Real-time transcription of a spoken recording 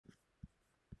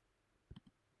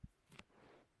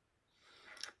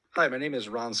Hi, my name is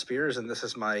Ron Spears, and this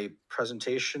is my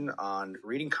presentation on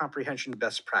reading comprehension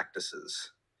best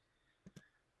practices.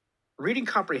 Reading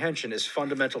comprehension is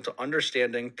fundamental to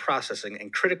understanding, processing,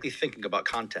 and critically thinking about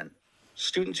content.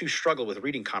 Students who struggle with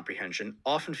reading comprehension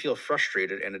often feel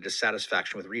frustrated and a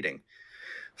dissatisfaction with reading.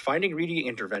 Finding reading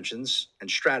interventions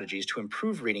and strategies to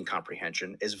improve reading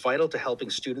comprehension is vital to helping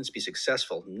students be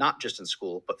successful not just in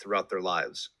school, but throughout their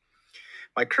lives.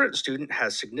 My current student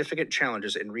has significant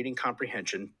challenges in reading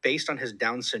comprehension based on his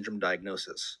Down syndrome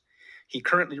diagnosis. He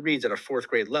currently reads at a fourth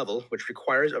grade level, which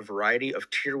requires a variety of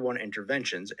Tier 1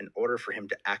 interventions in order for him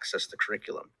to access the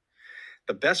curriculum.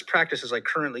 The best practices I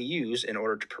currently use in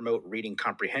order to promote reading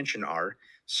comprehension are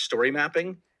story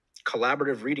mapping,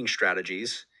 collaborative reading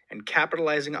strategies, and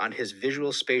capitalizing on his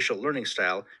visual spatial learning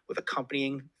style with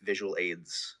accompanying visual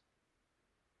aids.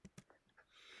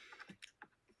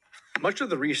 Much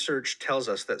of the research tells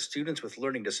us that students with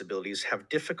learning disabilities have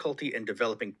difficulty in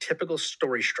developing typical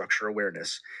story structure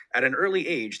awareness at an early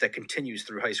age that continues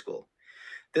through high school.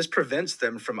 This prevents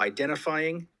them from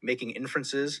identifying, making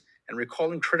inferences, and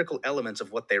recalling critical elements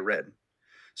of what they read.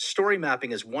 Story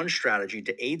mapping is one strategy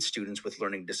to aid students with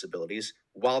learning disabilities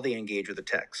while they engage with the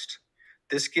text.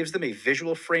 This gives them a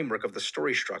visual framework of the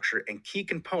story structure and key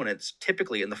components,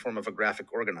 typically in the form of a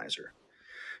graphic organizer.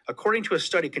 According to a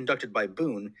study conducted by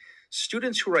Boone,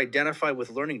 students who were identified with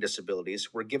learning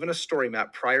disabilities were given a story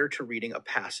map prior to reading a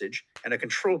passage, and a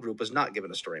control group was not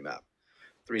given a story map.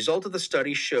 The result of the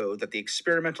study showed that the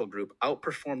experimental group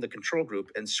outperformed the control group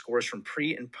in scores from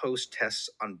pre and post tests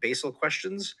on basal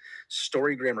questions,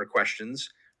 story grammar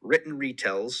questions, written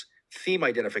retells, theme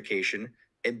identification,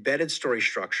 embedded story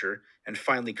structure, and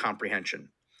finally comprehension.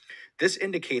 This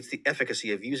indicates the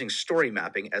efficacy of using story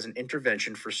mapping as an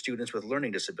intervention for students with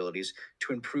learning disabilities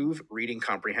to improve reading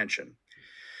comprehension.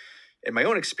 In my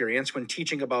own experience, when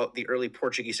teaching about the early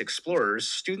Portuguese explorers,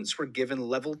 students were given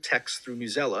level text through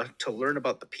Nuzella to learn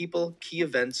about the people, key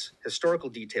events, historical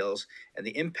details, and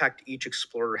the impact each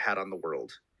explorer had on the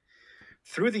world.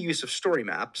 Through the use of story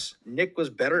maps, Nick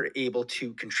was better able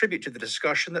to contribute to the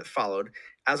discussion that followed,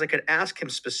 as I could ask him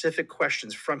specific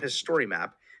questions from his story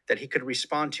map that he could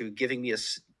respond to, giving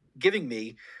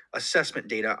me assessment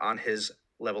data on his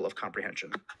level of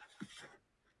comprehension.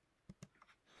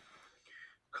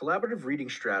 Collaborative reading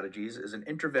strategies is an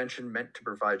intervention meant to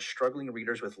provide struggling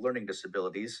readers with learning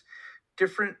disabilities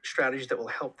different strategies that will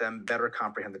help them better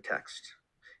comprehend the text.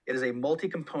 It is a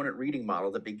multi-component reading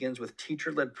model that begins with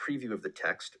teacher-led preview of the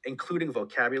text, including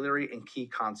vocabulary and key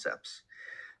concepts.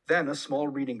 Then a small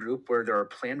reading group where there are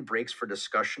planned breaks for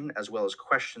discussion as well as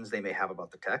questions they may have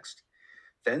about the text.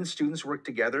 Then students work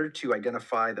together to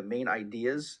identify the main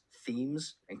ideas,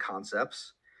 themes, and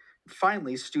concepts.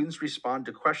 Finally, students respond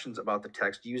to questions about the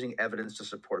text using evidence to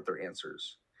support their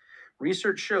answers.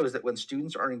 Research shows that when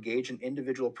students are engaged in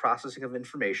individual processing of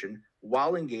information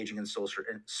while engaging in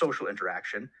social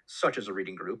interaction, such as a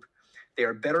reading group, they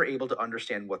are better able to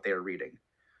understand what they are reading.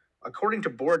 According to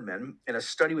Boardman, in a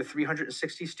study with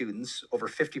 360 students, over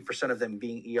 50% of them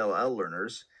being ELL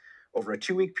learners, over a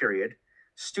 2-week period,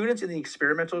 students in the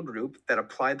experimental group that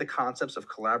applied the concepts of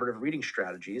collaborative reading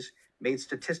strategies made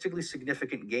statistically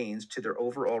significant gains to their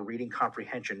overall reading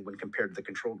comprehension when compared to the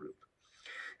control group.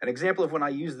 An example of when I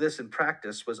used this in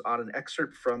practice was on an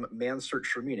excerpt from Man's Search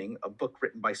for Meaning, a book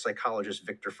written by psychologist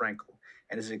Viktor Frankl,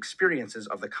 and his experiences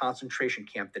of the concentration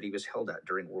camp that he was held at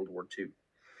during World War II.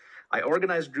 I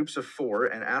organized groups of 4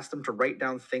 and asked them to write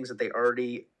down things that they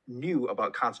already knew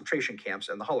about concentration camps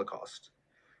and the Holocaust.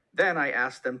 Then I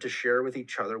asked them to share with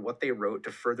each other what they wrote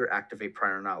to further activate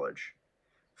prior knowledge.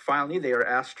 Finally, they are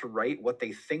asked to write what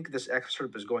they think this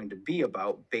excerpt is going to be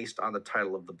about based on the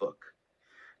title of the book.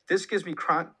 This gives me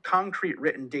concrete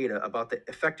written data about the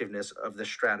effectiveness of this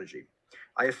strategy.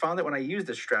 I have found that when I use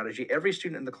this strategy, every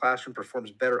student in the classroom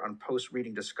performs better on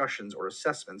post-reading discussions or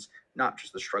assessments, not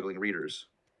just the struggling readers.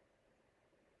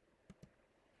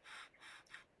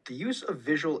 The use of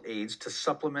visual aids to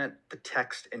supplement the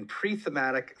text in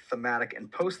pre-thematic, thematic,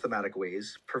 and post-thematic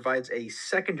ways provides a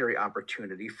secondary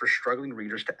opportunity for struggling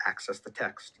readers to access the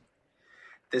text.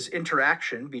 This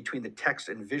interaction between the text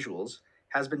and visuals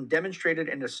has been demonstrated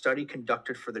in a study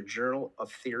conducted for the Journal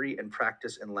of Theory and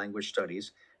Practice in Language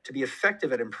Studies to be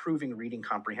effective at improving reading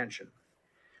comprehension.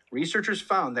 Researchers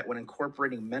found that when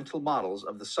incorporating mental models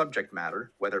of the subject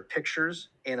matter, whether pictures,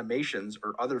 animations,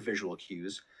 or other visual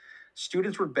cues,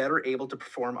 students were better able to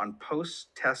perform on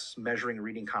post-tests measuring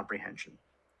reading comprehension.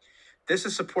 This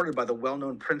is supported by the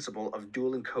well-known principle of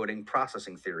dual encoding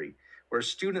processing theory, where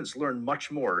students learn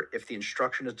much more if the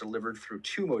instruction is delivered through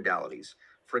 2 modalities,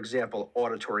 for example,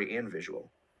 auditory and visual.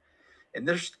 In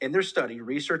their study,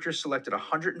 researchers selected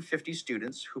 150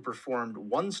 students who performed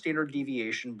one standard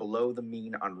deviation below the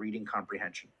mean on reading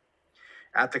comprehension.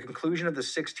 At the conclusion of the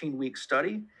 16-week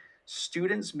study,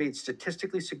 students made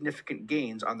statistically significant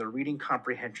gains on their reading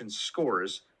comprehension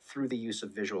scores through the use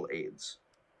of visual aids.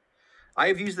 I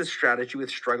have used this strategy with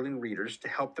struggling readers to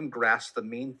help them grasp the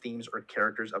main themes or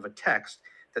characters of a text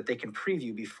that they can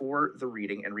preview before the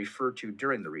reading and refer to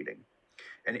during the reading.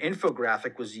 An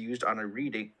infographic was used on a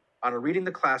reading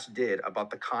the class did about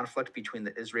the conflict between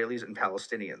the Israelis and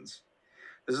Palestinians.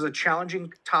 This is a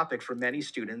challenging topic for many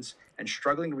students, and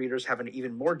struggling readers have an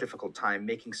even more difficult time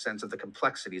making sense of the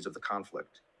complexities of the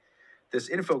conflict. This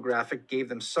infographic gave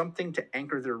them something to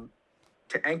anchor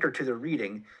to their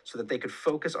reading so that they could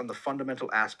focus on the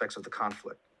fundamental aspects of the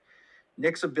conflict.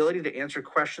 Nick's ability to answer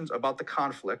questions about the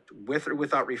conflict, with or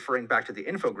without referring back to the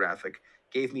infographic,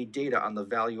 gave me data on the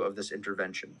value of this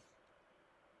intervention.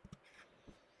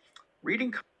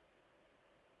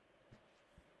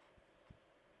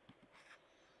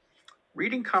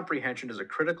 Reading comprehension is a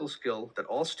critical skill that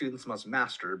all students must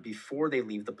master before they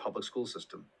leave the public school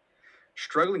system.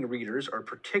 Struggling readers are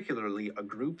particularly a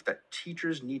group that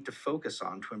teachers need to focus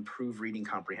on to improve reading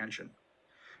comprehension.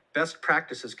 Best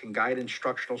practices can guide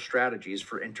instructional strategies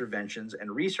for interventions,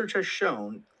 and research has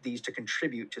shown these to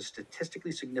contribute to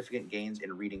statistically significant gains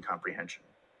in reading comprehension.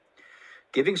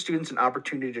 Giving students an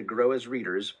opportunity to grow as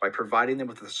readers by providing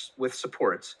them with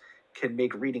supports can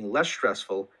make reading less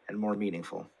stressful and more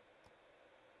meaningful.